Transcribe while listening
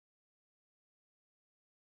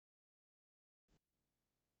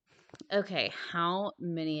Okay, how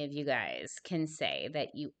many of you guys can say that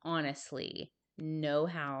you honestly know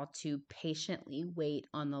how to patiently wait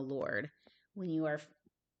on the Lord when you are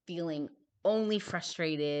feeling only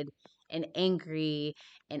frustrated and angry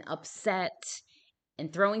and upset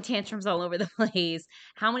and throwing tantrums all over the place?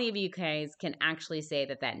 How many of you guys can actually say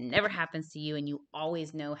that that never happens to you and you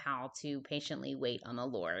always know how to patiently wait on the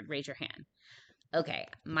Lord? Raise your hand. Okay,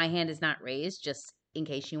 my hand is not raised, just in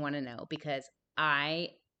case you want to know, because I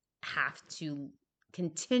have to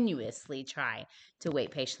continuously try to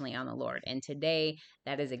wait patiently on the Lord. And today,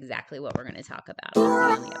 that is exactly what we're going to talk about.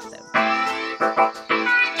 I'll see you on the episode.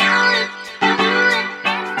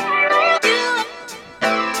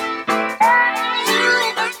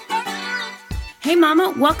 Hey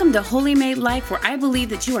mama, welcome to Holy Made Life, where I believe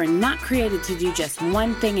that you are not created to do just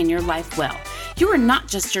one thing in your life well. You are not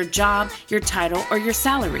just your job, your title, or your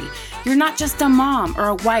salary. You're not just a mom or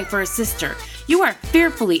a wife or a sister. You are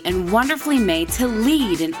fearfully and wonderfully made to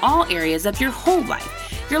lead in all areas of your whole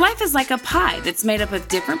life. Your life is like a pie that's made up of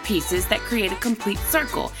different pieces that create a complete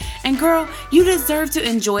circle. And girl, you deserve to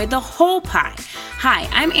enjoy the whole pie. Hi,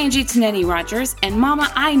 I'm Angie Tonetti Rogers, and mama,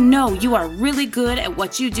 I know you are really good at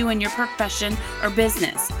what you do in your profession or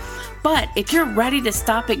business. But if you're ready to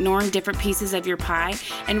stop ignoring different pieces of your pie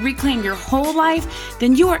and reclaim your whole life,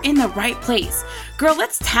 then you are in the right place. Girl,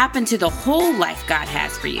 let's tap into the whole life God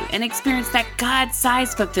has for you and experience that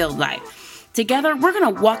God-sized fulfilled life. Together, we're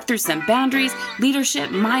going to walk through some boundaries, leadership,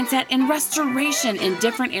 mindset, and restoration in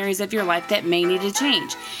different areas of your life that may need to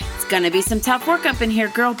change. It's going to be some tough work up in here,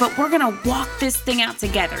 girl, but we're going to walk this thing out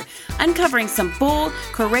together, uncovering some bold,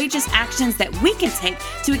 courageous actions that we can take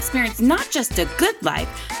to experience not just a good life,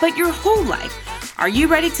 but your whole life. Are you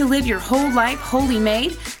ready to live your whole life wholly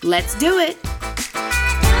made? Let's do it.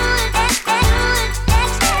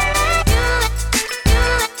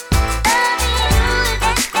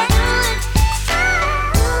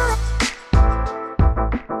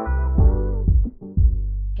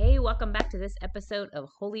 Hey, welcome back to this episode of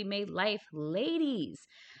Holy Made Life. Ladies,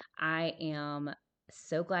 I am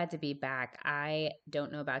so glad to be back. I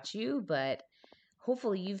don't know about you, but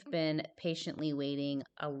hopefully you've been patiently waiting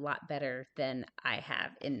a lot better than I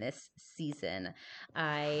have in this season.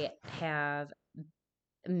 I have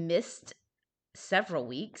missed several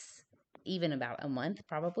weeks, even about a month,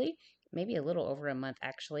 probably, maybe a little over a month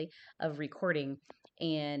actually, of recording.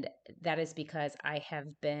 And that is because I have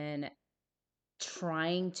been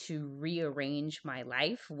trying to rearrange my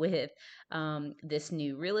life with this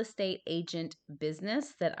new real estate agent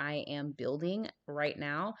business that I am building right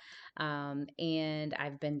now. And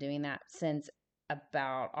I've been doing that since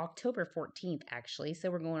about October 14th, actually. So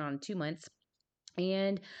we're going on 2 months.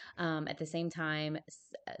 And at the same time,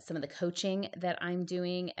 some of the coaching that I'm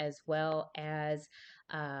doing, as well as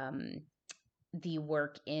um, the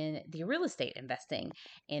work in the real estate investing.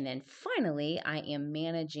 And then finally, I am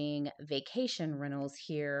managing vacation rentals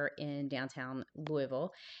here in downtown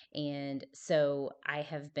Louisville. And so I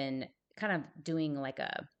have been kind of doing like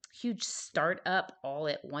a huge startup all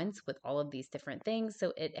at once with all of these different things.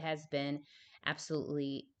 So it has been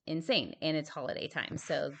absolutely insane, and it's holiday time.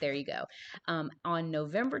 So there you go. On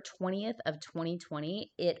November 20th of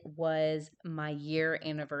 2020, it was my year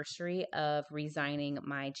anniversary of resigning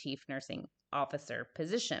my chief nursing officer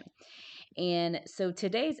position. And so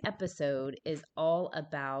today's episode is all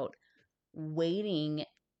about waiting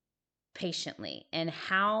patiently. And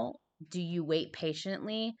how do you wait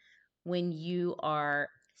patiently when you are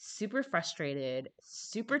super frustrated,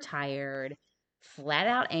 super tired, flat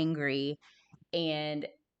out angry, and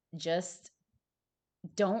just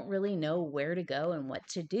don't really know where to go and what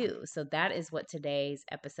to do. So that is what today's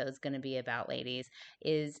episode is going to be about, ladies,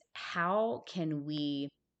 is how can we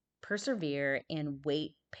persevere and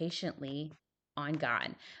wait patiently on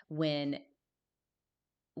God when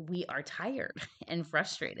we are tired and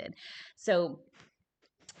frustrated. So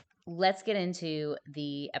let's get into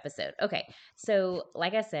the episode. Okay. So,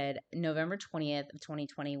 like I said, November 20th of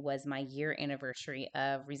 2020 was my year anniversary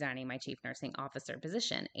of resigning my chief nursing officer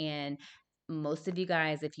position. And most of you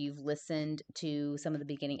guys, if you've listened to some of the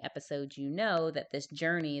beginning episodes, you know that this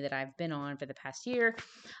journey that I've been on for the past year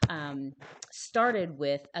started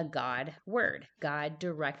with a God word. God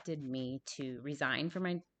directed me to resign from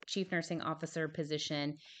my chief nursing officer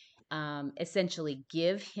position, essentially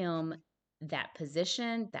give him that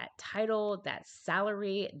position, that title, that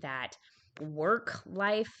salary, that work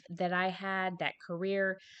life that I had, that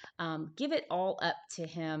career, give it all up to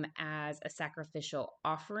him as a sacrificial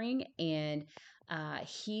offering. And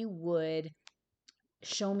he would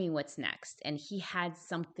show me what's next. And he had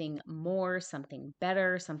something more, something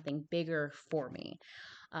better, something bigger for me.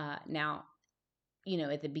 Now,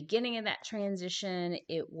 at the beginning of that transition,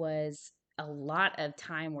 it was a lot of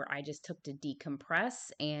time where I just took to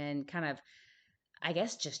decompress and kind of, I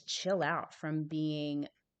guess, just chill out from being,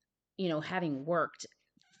 having worked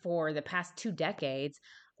for the past 2 decades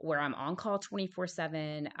where I'm on call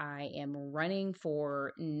 24/7. I am running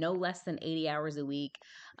for no less than 80 hours a week,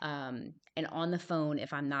 and on the phone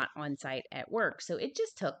if I'm not on site at work. So it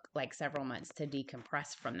just took like several months to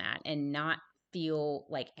decompress from that and not feel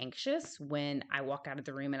like anxious when I walk out of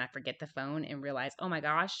the room and I forget the phone and realize, oh my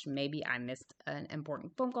gosh, maybe I missed an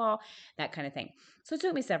important phone call, that kind of thing. So it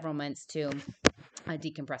took me several months to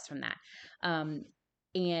decompress from that. Um,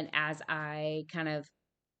 and as I kind of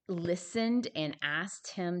listened and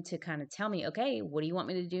asked him to kind of tell me, okay, what do you want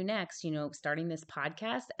me to do next? Starting this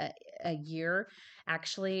podcast a year,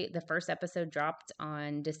 actually, the first episode dropped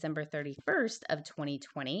on December 31st of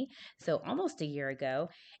 2020. So almost a year ago.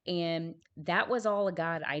 And that was all a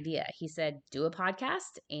God idea. He said, do a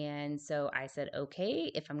podcast. And so I said,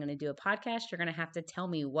 okay, if I'm going to do a podcast, you're going to have to tell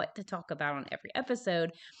me what to talk about on every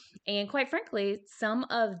episode. And quite frankly, some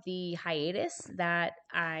of the hiatus that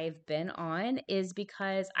I've been on is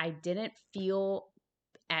because I didn't feel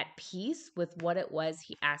at peace with what it was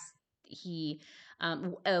he asked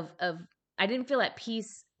of I didn't feel at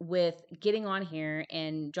peace with getting on here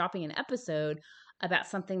and dropping an episode about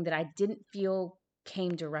something that I didn't feel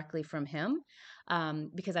came directly from him.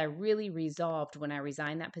 Because I really resolved when I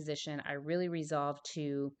resigned that position, I really resolved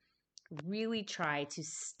to really try to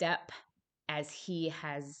step as he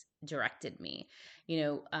has directed me.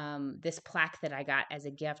 This plaque that I got as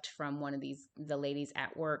a gift from one of the ladies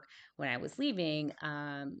at work when I was leaving,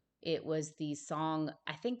 it was the song,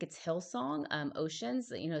 I think it's Hillsong,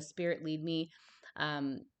 Oceans, Spirit Lead Me,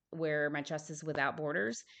 where my trust is without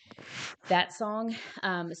borders, that song.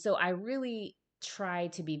 So I really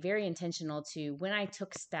tried to be very intentional to, when I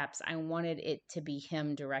took steps, I wanted it to be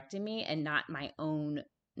him directing me and not my own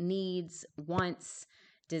needs, wants,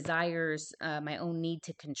 desires, my own need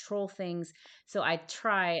to control things. So I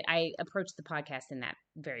approached the podcast in that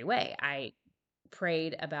very way. I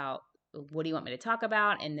prayed about, what do you want me to talk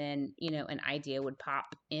about? And then, an idea would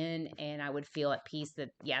pop in and I would feel at peace that,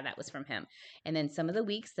 yeah, that was from him. And then some of the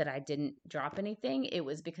weeks that I didn't drop anything, it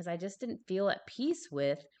was because I just didn't feel at peace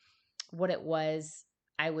with what it was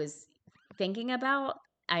I was thinking about.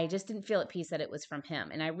 I just didn't feel at peace that it was from him.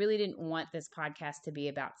 And I really didn't want this podcast to be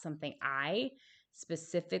about something I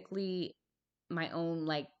specifically, my own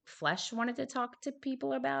like flesh, wanted to talk to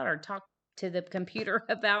people about, or talk to the computer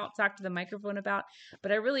about, talk to the microphone about.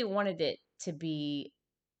 But I really wanted it to be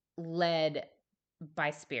led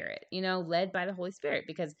by Spirit, led by the Holy Spirit,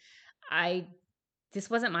 because this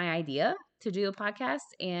wasn't my idea to do a podcast.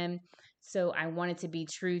 And so I wanted to be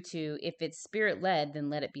true to, if it's Spirit led, then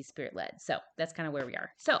let it be Spirit led. So that's kind of where we are.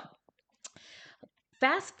 So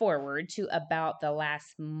fast forward to about the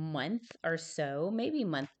last month or so, maybe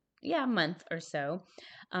month or so.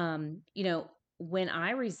 When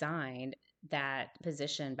I resigned that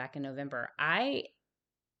position back in November,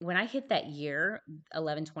 when I hit that year,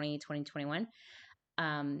 11/20/2021,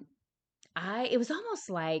 it was almost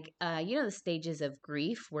like, the stages of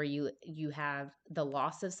grief where you have the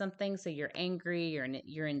loss of something. So you're angry,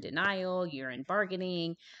 you're in denial, you're in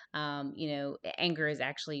bargaining. Anger is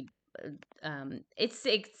actually, it's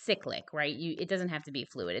cyclic, right? It doesn't have to be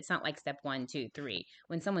fluid. It's not like step 1, 2, 3.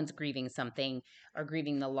 When someone's grieving something or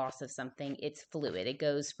grieving the loss of something, it's fluid. It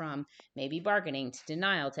goes from maybe bargaining to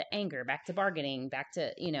denial to anger, back to bargaining, back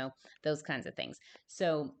to, those kinds of things.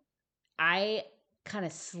 So I kind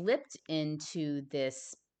of slipped into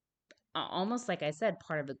this, almost like I said,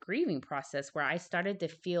 part of a grieving process where I started to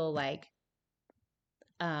feel like,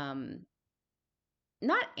 not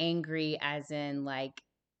angry as in like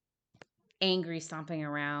angry stomping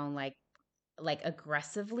around, like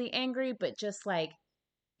aggressively angry, but just like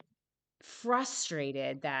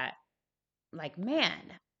frustrated that, like, man,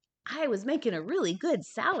 I was making a really good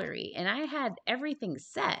salary and I had everything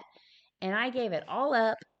set. And I gave it all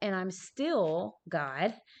up, and I'm still,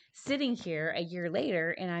 God, sitting here a year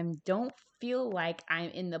later, and I don't feel like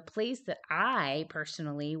I'm in the place that I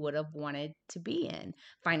personally would have wanted to be in,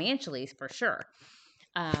 financially, for sure.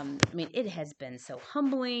 It has been so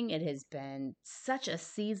humbling. It has been such a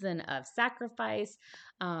season of sacrifice.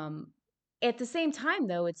 At the same time,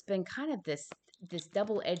 though, it's been kind of this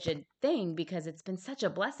double-edged thing, because it's been such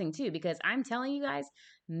a blessing too, because I'm telling you guys,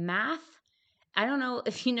 math, I don't know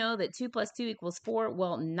if you know that 2 + 2 = 4.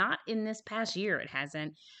 Well, not in this past year. It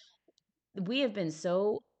hasn't. We have been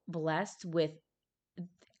so blessed with,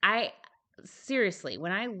 seriously,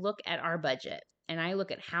 when I look at our budget, and I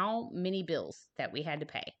look at how many bills that we had to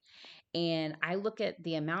pay, and I look at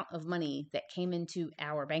the amount of money that came into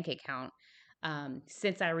our bank account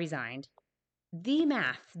since I resigned, the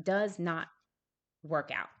math does not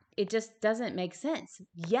work out. It just doesn't make sense.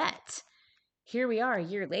 Yet, here we are a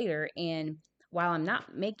year later, and while I'm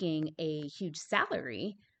not making a huge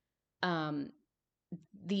salary, um,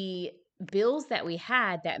 the bills that we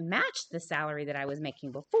had that matched the salary that I was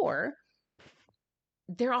making before,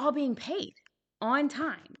 they're all being paid on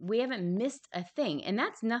time. We haven't missed a thing. And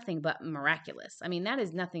that's nothing but miraculous. I mean, that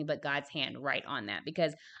is nothing but God's hand right on that,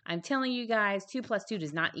 because I'm telling you guys, 2 + 2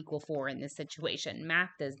 does not equal 4 in this situation.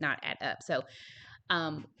 Math does not add up. So,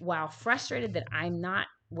 while frustrated that I'm not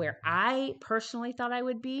where I personally thought I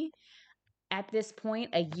would be at this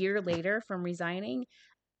point, a year later from resigning,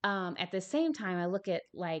 at the same time, I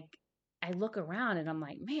look around and I'm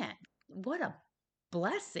like, man, what a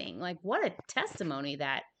blessing. Like, what a testimony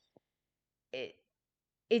that it,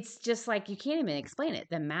 it's just like you can't even explain it.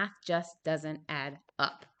 The math just doesn't add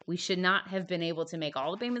up. We should not have been able to make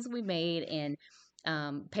all the payments we made and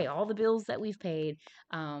pay all the bills that we've paid.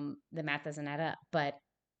 The math doesn't add up, but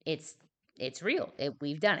it's real.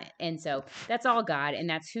 We've done it, and so that's all God, and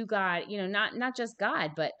that's who God. Not just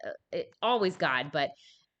God, but always God, but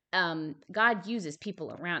God uses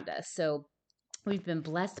people around us. So we've been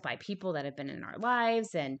blessed by people that have been in our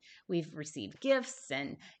lives, and we've received gifts,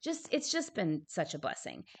 and it's just been such a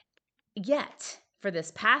blessing. Yet, for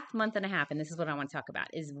this past month and a half, and this is what I want to talk about,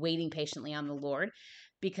 is waiting patiently on the Lord,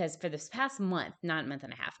 because for this past month, not month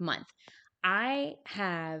and a half, month, I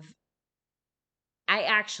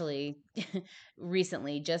actually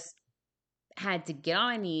recently just had to get on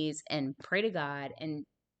my knees and pray to God and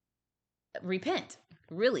repent,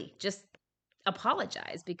 really, just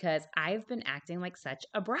apologize, because I've been acting like such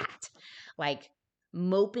a brat, like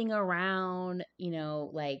moping around,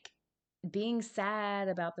 like being sad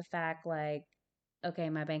about the fact, like,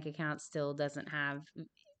 okay, my bank account still doesn't have,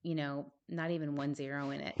 not even 1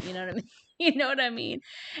 0 in it. You know what I mean? You know what I mean?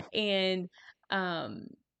 And, um,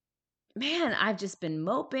 man, I've just been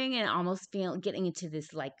moping and almost getting into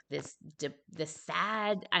this, like this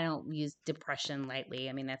sad, I don't use depression lightly.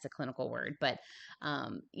 I mean, that's a clinical word, but,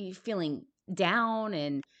 you feeling down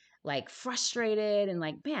and like frustrated and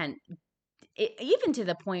like, man, even to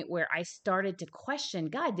the point where I started to question,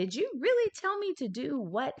 God, did you really tell me to do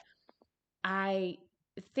what I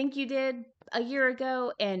think you did a year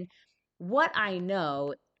ago? And what I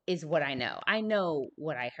know is what I know. I know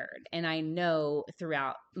what I heard. And I know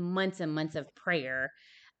throughout months and months of prayer,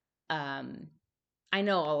 um, I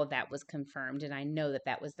know all of that was confirmed. And I know that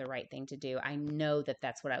that was the right thing to do. I know that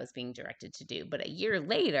that's what I was being directed to do. But a year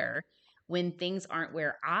later, when things aren't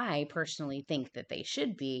where I personally think that they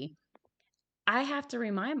should be, I have to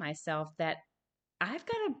remind myself that I've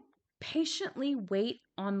got to patiently wait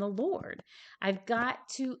on the Lord. I've got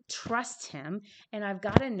to trust Him, and I've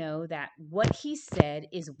got to know that what He said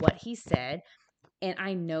is what He said. And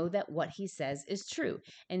I know that what He says is true.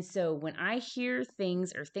 And so when I hear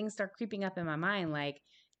things or things start creeping up in my mind, like,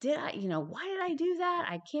 why did I do that?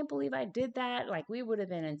 I can't believe I did that. Like, we would have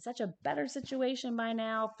been in such a better situation by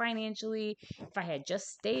now financially if I had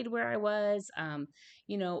just stayed where I was.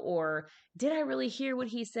 Or did I really hear what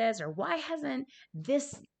He says? Or why hasn't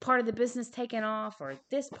this part of the business taken off, or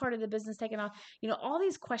this part of the business taken off? All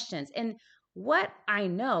these questions. And what I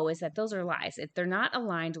know is that those are lies. If they're not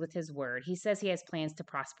aligned with His word, He says He has plans to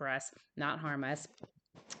prosper us, not harm us.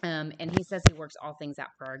 And He says He works all things out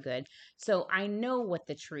for our good. So I know what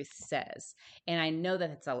the truth says, and I know that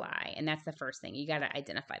it's a lie. And that's the first thing. You got to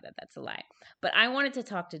identify that that's a lie. But I wanted to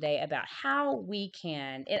talk today about how we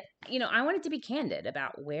can, I wanted to be candid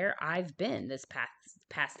about where I've been this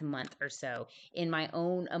past month or so in my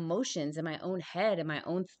own emotions, in my own head, in my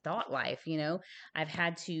own thought life. I've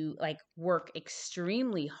had to like work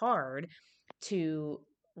extremely hard to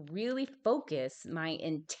really focus my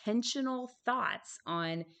intentional thoughts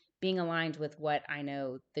on being aligned with what I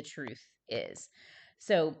know the truth is.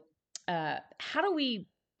 So, how do we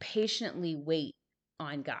patiently wait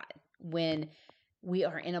on God when we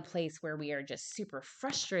are in a place where we are just super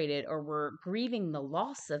frustrated, or we're grieving the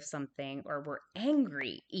loss of something, or we're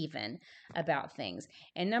angry even about things?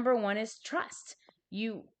 And number one is trust.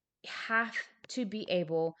 You have to be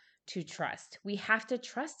able to trust. We have to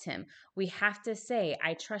trust Him. We have to say,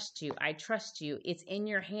 I trust you. I trust you. It's in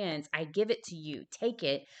your hands. I give it to you. Take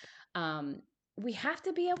it. We have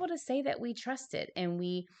to be able to say that we trust it. And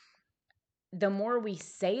the more we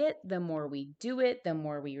say it, the more we do it, the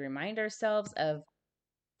more we remind ourselves of,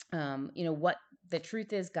 what the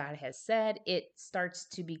truth is God has said, it starts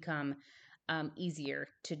to become easier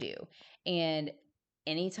to do. And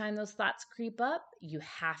anytime those thoughts creep up, you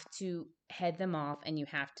have to head them off, and you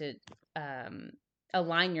have to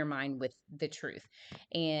align your mind with the truth.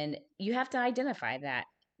 And you have to identify that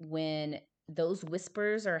when those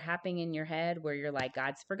whispers are happening in your head where you're like,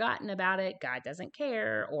 God's forgotten about it, God doesn't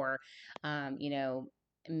care, or,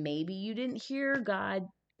 maybe you didn't hear God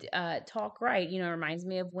talk right. It reminds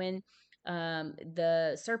me of when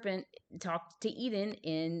the serpent talked to Eden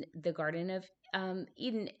in the Garden of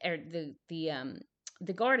Eden, or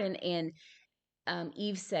the garden, and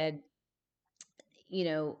Eve said, you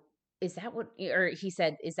know, is that what, or he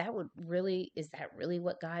said, is that really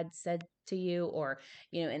what God said to you? Or,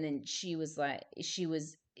 and then he was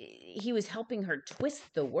helping her twist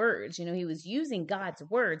the words. He was using God's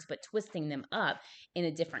words, but twisting them up in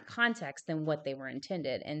a different context than what they were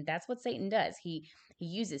intended. And that's what Satan does. He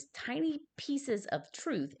uses tiny pieces of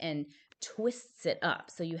truth and twists it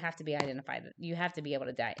up. So you have to be able to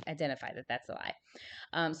identify that that's a lie.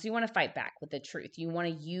 So you want to fight back with the truth. You want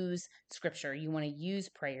to use scripture, you want to use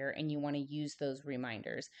prayer, and you want to use those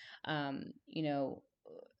reminders.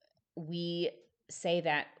 We say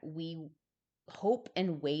that we hope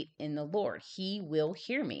and wait in the Lord. He will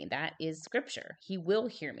hear me. That is scripture. He will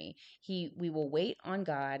hear me. We will wait on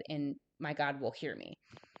God, and my God will hear me.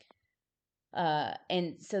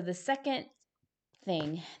 And so the second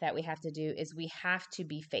thing that we have to do is we have to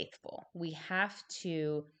be faithful. We have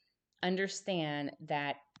to understand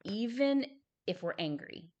that even if we're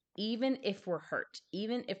angry, even if we're hurt,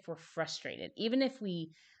 even if we're frustrated, even if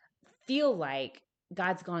we feel like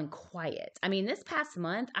God's gone quiet. I mean, this past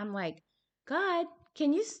month, I'm like, God,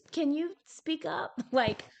 can you speak up?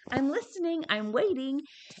 Like, I'm listening, I'm waiting,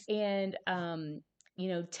 and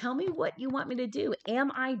tell me what you want me to do.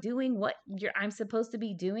 Am I doing what I'm supposed to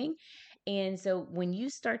be doing? And so when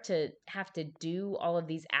you start to have to do all of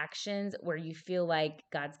these actions where you feel like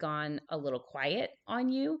God's gone a little quiet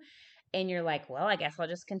on you, and you're like, well, I guess I'll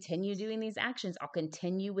just continue doing these actions. I'll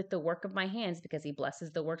continue with the work of my hands because he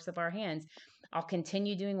blesses the works of our hands. I'll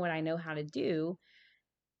continue doing what I know how to do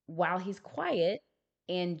while he's quiet,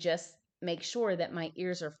 and just make sure that my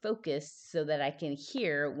ears are focused so that I can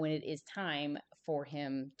hear when it is time for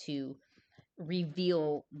him to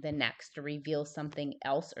reveal the next, or reveal something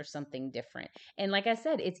else or something different. And like I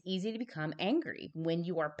said, it's easy to become angry when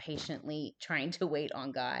you are patiently trying to wait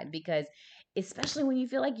on God, because especially when you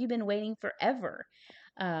feel like you've been waiting forever.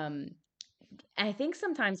 I think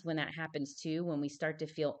sometimes when that happens too, when we start to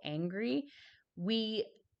feel angry, we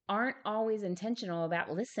aren't always intentional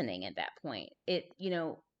about listening at that point.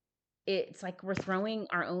 It's like we're throwing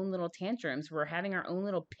our own little tantrums. We're having our own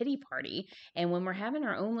little pity party. And when we're having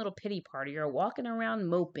our own little pity party, or walking around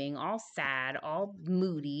moping, all sad, all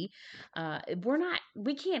moody,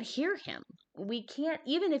 we can't hear him. We can't,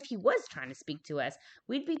 even if he was trying to speak to us,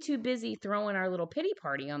 we'd be too busy throwing our little pity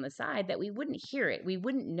party on the side that we wouldn't hear it. We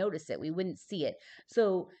wouldn't notice it. We wouldn't see it.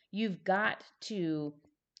 So you've got to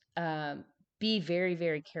be very,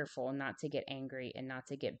 very careful not to get angry and not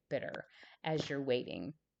to get bitter as you're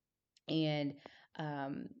waiting. And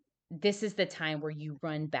this is the time where you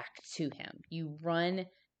run back to him. You run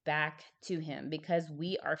back to him because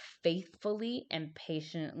we are faithfully and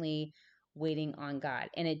patiently waiting on God.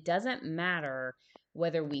 And it doesn't matter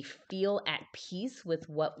whether we feel at peace with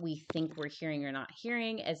what we think we're hearing or not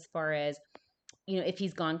hearing, as far as, if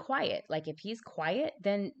he's gone quiet. Like, if he's quiet,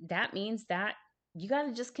 then that means that you got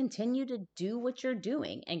to just continue to do what you're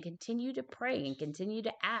doing, and continue to pray, and continue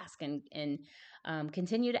to ask, and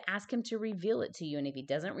continue to ask him to reveal it to you. And if he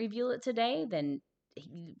doesn't reveal it today, then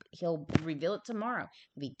he'll reveal it tomorrow.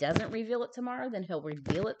 If he doesn't reveal it tomorrow, then he'll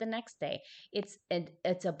reveal it the next day. It's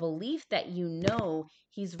a belief that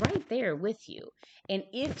he's right there with you. And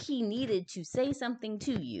if he needed to say something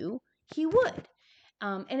to you, he would.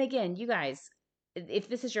 And again, you guys, if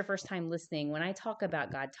this is your first time listening, when I talk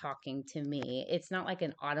about God talking to me, it's not like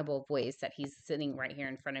an audible voice that he's sitting right here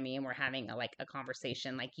in front of me and we're having a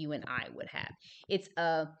conversation like you and I would have. It's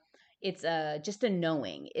just a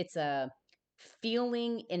knowing. It's a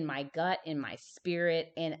feeling in my gut, in my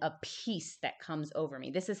spirit, and a peace that comes over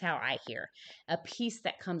me. This is how I hear. A peace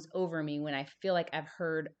that comes over me when I feel like I've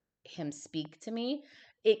heard him speak to me.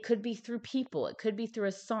 It could be through people. It could be through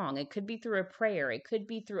a song. It could be through a prayer. It could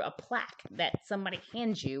be through a plaque that somebody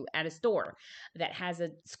hands you at a store that has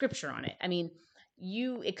a scripture on it. I mean,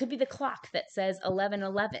 it could be the clock that says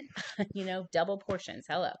 11:11, double portions.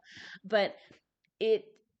 Hello. But it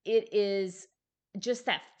is just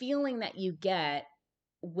that feeling that you get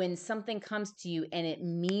when something comes to you and it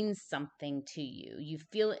means something to you, you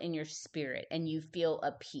feel it in your spirit and you feel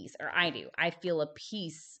a peace, or I do. I feel a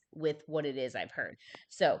peace with what it is I've heard.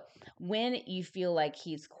 So when you feel like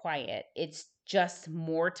he's quiet, it's just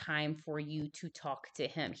more time for you to talk to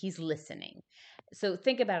him. He's listening. So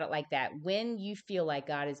think about it like that. When you feel like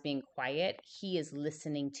God is being quiet, he is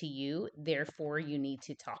listening to you. Therefore, you need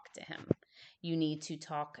to talk to him. You need to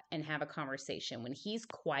talk and have a conversation. When he's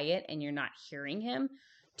quiet and you're not hearing him,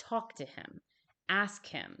 talk to him. Ask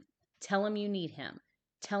him. Tell him you need him.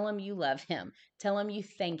 Tell him you love him. Tell him you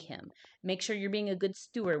thank him. Make sure you're being a good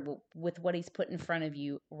steward with what he's put in front of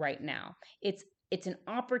you right now. It's an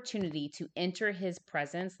opportunity to enter his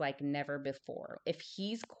presence like never before. If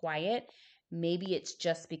he's quiet, maybe it's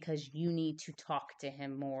just because you need to talk to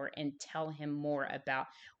him more and tell him more about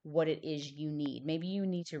what it is you need. Maybe you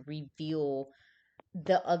need to reveal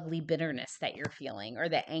the ugly bitterness that you're feeling or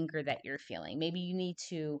the anger that you're feeling. Maybe you need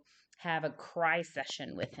to have a cry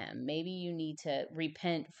session with him. Maybe you need to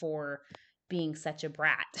repent for being such a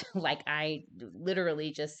brat. Like I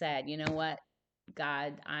literally just said, you know what,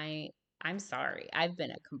 God, I'm sorry. I've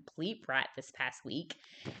been a complete brat this past week.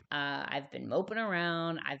 I've been moping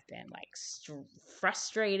around. I've been like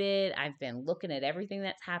frustrated. I've been looking at everything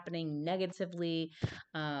that's happening negatively.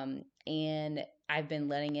 And I've been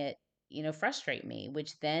letting it, frustrate me,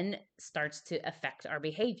 which then starts to affect our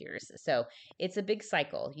behaviors. So it's a big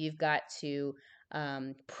cycle. You've got to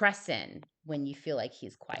press in when you feel like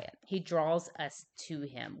he's quiet. He draws us to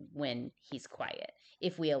him when he's quiet,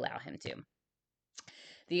 if we allow him to.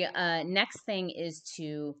 The next thing is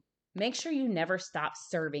to make sure you never stop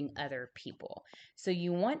serving other people. So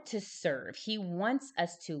you want to serve. He wants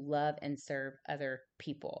us to love and serve other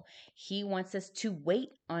people. He wants us to wait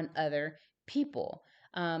on other people.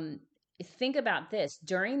 Think about this.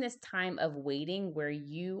 During this time of waiting where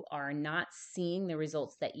you are not seeing the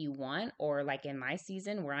results that you want, or like in my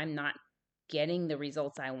season where I'm not getting the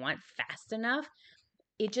results I want fast enough,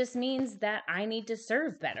 it just means that I need to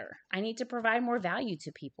serve better. I need to provide more value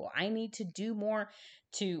to people. I need to do more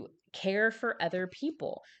to care for other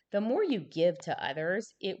people. The more you give to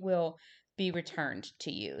others, it will be returned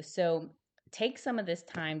to you. So take some of this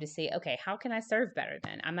time to say, okay, how can I serve better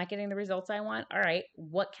then? I'm not getting the results I want. All right,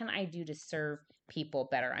 what can I do to serve people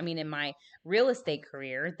better? I mean, in my real estate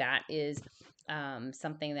career, that is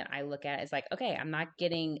something that I look at is like, okay, I'm not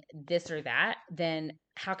getting this or that, then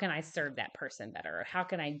how can I serve that person better? Or how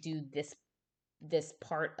can I do this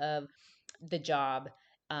part of the job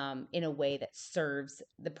in a way that serves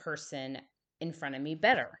the person in front of me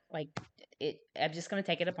better? Like I'm just going to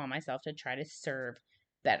take it upon myself to try to serve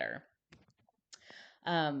better.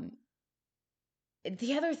 The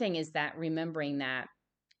other thing is that remembering that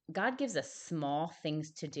God gives us small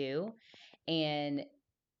things to do, and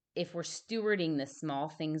if we're stewarding the small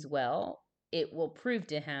things well, it will prove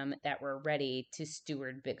to him that we're ready to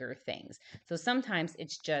steward bigger things. So sometimes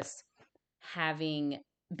it's just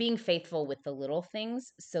being faithful with the little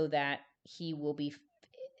things so that he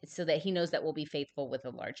knows that we'll be faithful with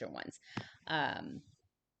the larger ones.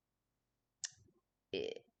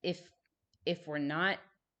 If we're not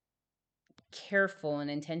careful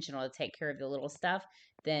and intentional to take care of the little stuff,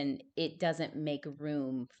 then it doesn't make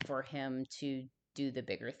room for him to do the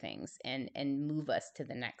bigger things and move us to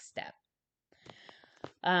the next step.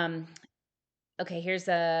 Okay,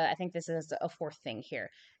 I think this is a fourth thing here.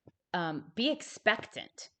 Be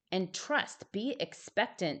expectant and trust. Be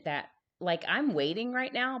expectant that, like, I'm waiting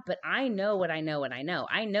right now, but I know what I know and I know.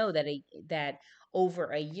 I know that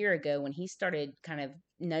over a year ago when he started kind of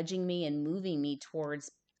nudging me and moving me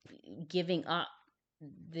towards giving up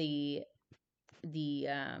the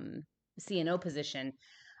CNO position,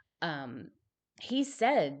 he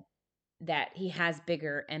said that he has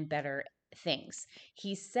bigger and better things.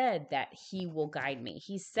 He said that he will guide me.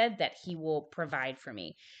 He said that he will provide for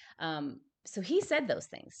me. So he said those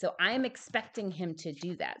things. So I'm expecting him to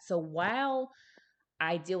do that. So while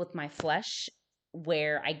I deal with my flesh,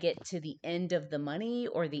 where I get to the end of the money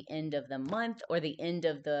or the end of the month or the end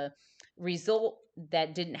of the result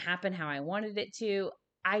that didn't happen how I wanted it to,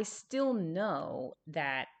 I still know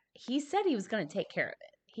that he said he was going to take care of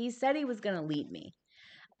it. He said he was going to lead me.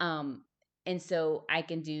 And so I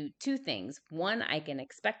can do two things. One, I can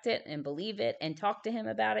expect it and believe it and talk to him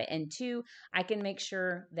about it. And two, I can make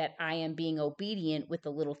sure that I am being obedient with the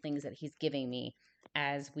little things that he's giving me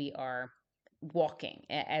as we are walking,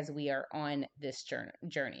 as we are on this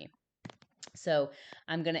journey. So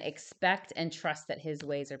I'm going to expect and trust that his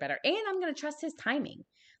ways are better. And I'm going to trust his timing.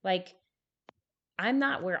 Like, I'm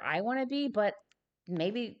not where I want to be, but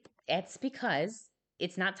maybe it's because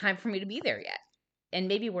it's not time for me to be there yet. and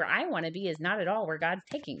maybe where I want to be is not at all where God's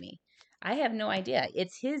taking me. I have no idea.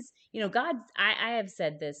 It's his, God, I have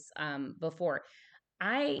said this before.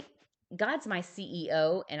 I God's my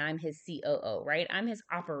CEO and I'm his COO, right? I'm his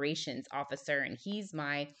operations officer and he's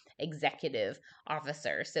my executive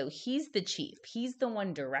officer. So he's the chief. He's the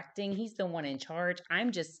one directing. He's the one in charge.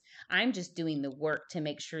 I'm just doing the work to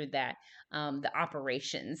make sure that the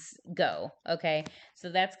operations go. Okay, so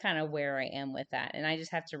that's kind of where I am with that, and I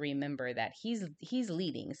just have to remember that he's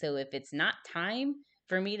leading. So if it's not time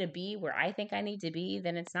for me to be where I think I need to be,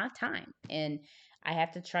 then it's not time. And I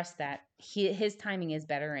have to trust that his timing is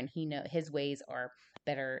better and his ways are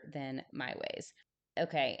better than my ways.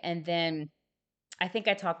 Okay. And then I think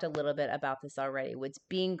I talked a little bit about this already. With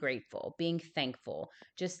being grateful, being thankful,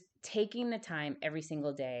 just taking the time every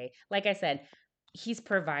single day. Like I said, he's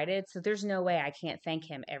provided, so there's no way I can't thank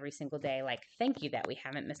him every single day. Like, thank you that we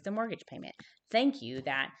haven't missed a mortgage payment. Thank you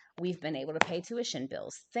that we've been able to pay tuition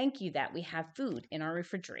bills. Thank you that we have food in our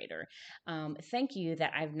refrigerator. Thank you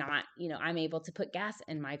that I'm able to put gas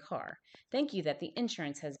in my car. Thank you that the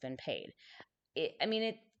insurance has been paid.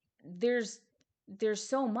 There's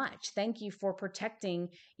so much. Thank you for protecting,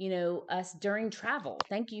 us during travel.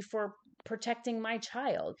 Thank you for protecting my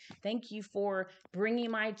child. Thank you for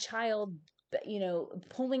bringing my child,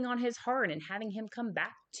 pulling on his heart and having him come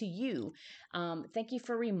back to you. Thank you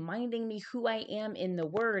for reminding me who I am in the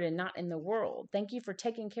word and not in the world. Thank you for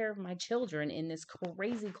taking care of my children in this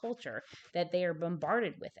crazy culture that they are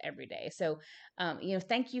bombarded with every day. So,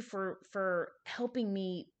 thank you for helping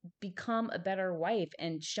me become a better wife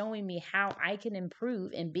and showing me how I can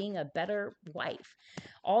improve in being a better wife.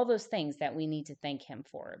 All those things that we need to thank him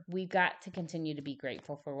for. We've got to continue to be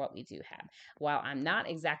grateful for what we do have. While I'm not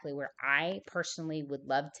exactly where I personally would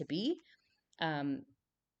love to be,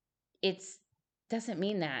 it doesn't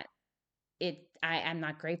mean that I'm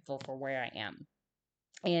not grateful for where I am.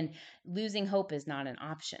 And losing hope is not an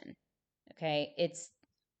option. Okay?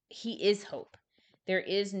 He is hope. There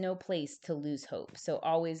is no place to lose hope. So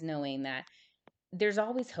always knowing that there's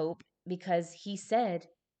always hope because he said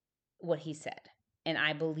what he said. And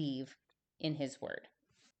I believe in his word.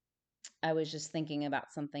 I was just thinking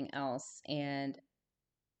about something else, and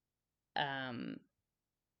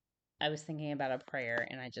I was thinking about a prayer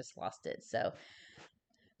and I just lost it. So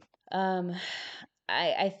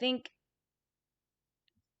I think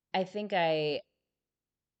I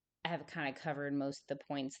have kind of covered most of the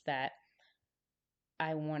points that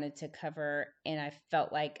I wanted to cover and I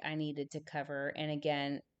felt like I needed to cover. And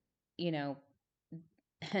again,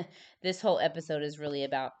 this whole episode is really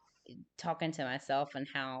about talking to myself and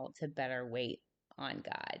how to better wait on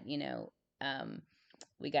God.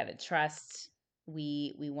 We got to trust.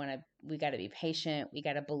 We got to be patient. We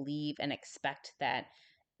got to believe and expect that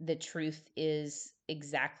the truth has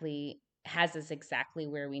us exactly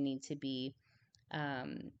where we need to be.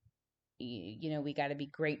 We got to be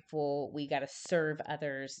grateful. We got to serve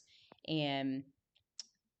others, and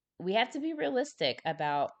we have to be realistic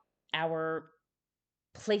about our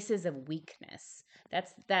places of weakness.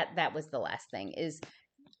 That was the last thing, is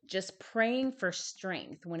just praying for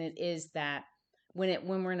strength when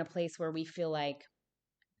we're in a place where we feel like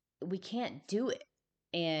we can't do it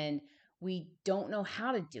and we don't know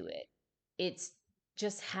how to do it. It's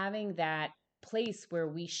just having that place where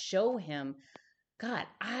we show him, God,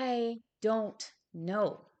 I don't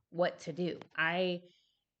know what to do. I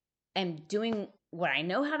am doing what I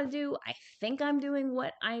know how to do. I think I'm doing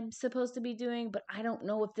what I'm supposed to be doing, but I don't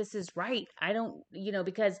know if this is right. I don't,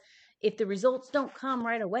 because if the results don't come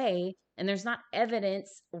right away and there's not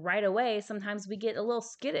evidence right away, sometimes we get a little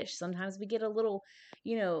skittish. Sometimes we get a little,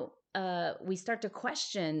 we start to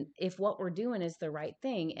question if what we're doing is the right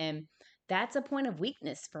thing. And that's a point of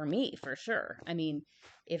weakness for me, for sure. I mean,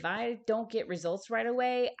 if I don't get results right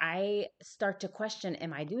away, I start to question,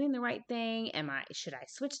 am I doing the right thing? Should I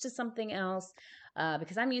switch to something else?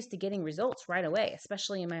 Because I'm used to getting results right away,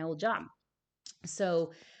 especially in my old job.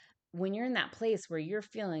 So when you're in that place where you're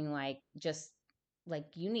feeling like just like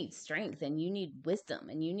you need strength and you need wisdom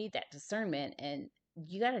and you need that discernment, and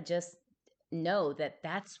you got to just know that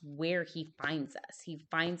that's where he finds us. He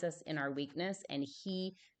finds us in our weakness and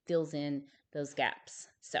he fills in those gaps.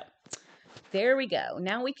 So there we go.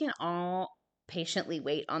 Now we can all patiently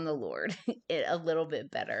wait on the Lord a little bit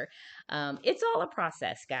better. It's all a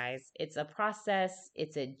process, guys. It's a process.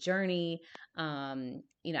 It's a journey.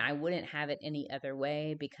 I wouldn't have it any other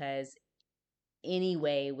way, because any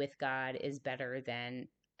way with God is better than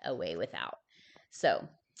a way without. So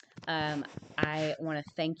I want to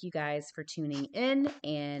thank you guys for tuning in.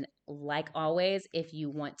 And like always, if you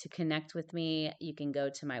want to connect with me, you can go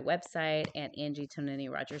to my website at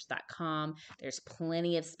angietonini-rogers.com. There's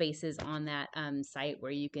plenty of spaces on that site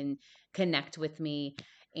where you can connect with me,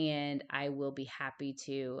 and I will be happy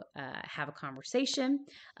to have a conversation.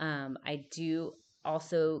 I do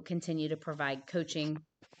also continue to provide coaching.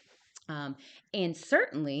 And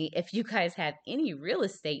certainly, if you guys have any real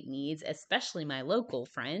estate needs, especially my local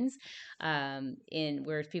friends, in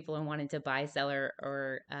where people are wanting to buy, sell,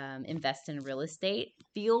 or invest in real estate,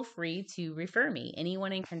 feel free to refer me.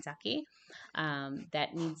 Anyone in Kentucky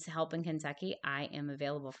that needs help in Kentucky, I am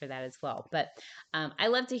available for that as well. But I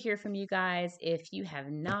love to hear from you guys. If you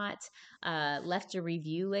have not left a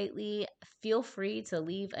review lately, feel free to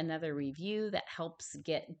leave another review. That helps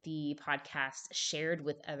get the podcast shared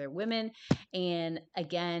with other women. And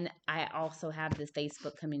again, I also have the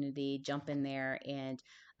Facebook community. Jump in there and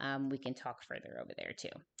we can talk further over there too.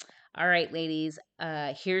 All right, ladies,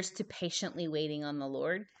 here's to patiently waiting on the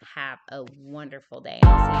Lord. Have a wonderful day.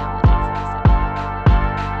 I'll see you on the next episode.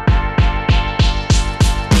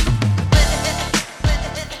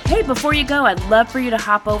 Hey, before you go, I'd love for you to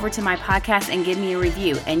hop over to my podcast and give me a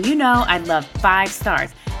review. And you know I'd love 5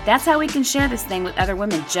 stars. That's how we can share this thing with other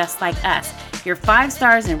women just like us. Your 5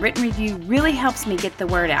 stars and written review really helps me get the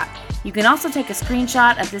word out. You can also take a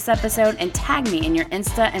screenshot of this episode and tag me in your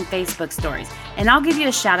Insta and Facebook stories, and I'll give you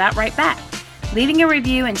a shout out right back. Leaving a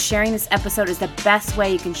review and sharing this episode is the best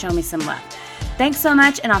way you can show me some love. Thanks so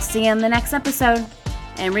much, and I'll see you in the next episode.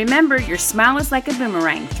 And remember, your smile is like a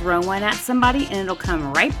boomerang. Throw one at somebody and it'll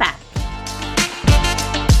come right back.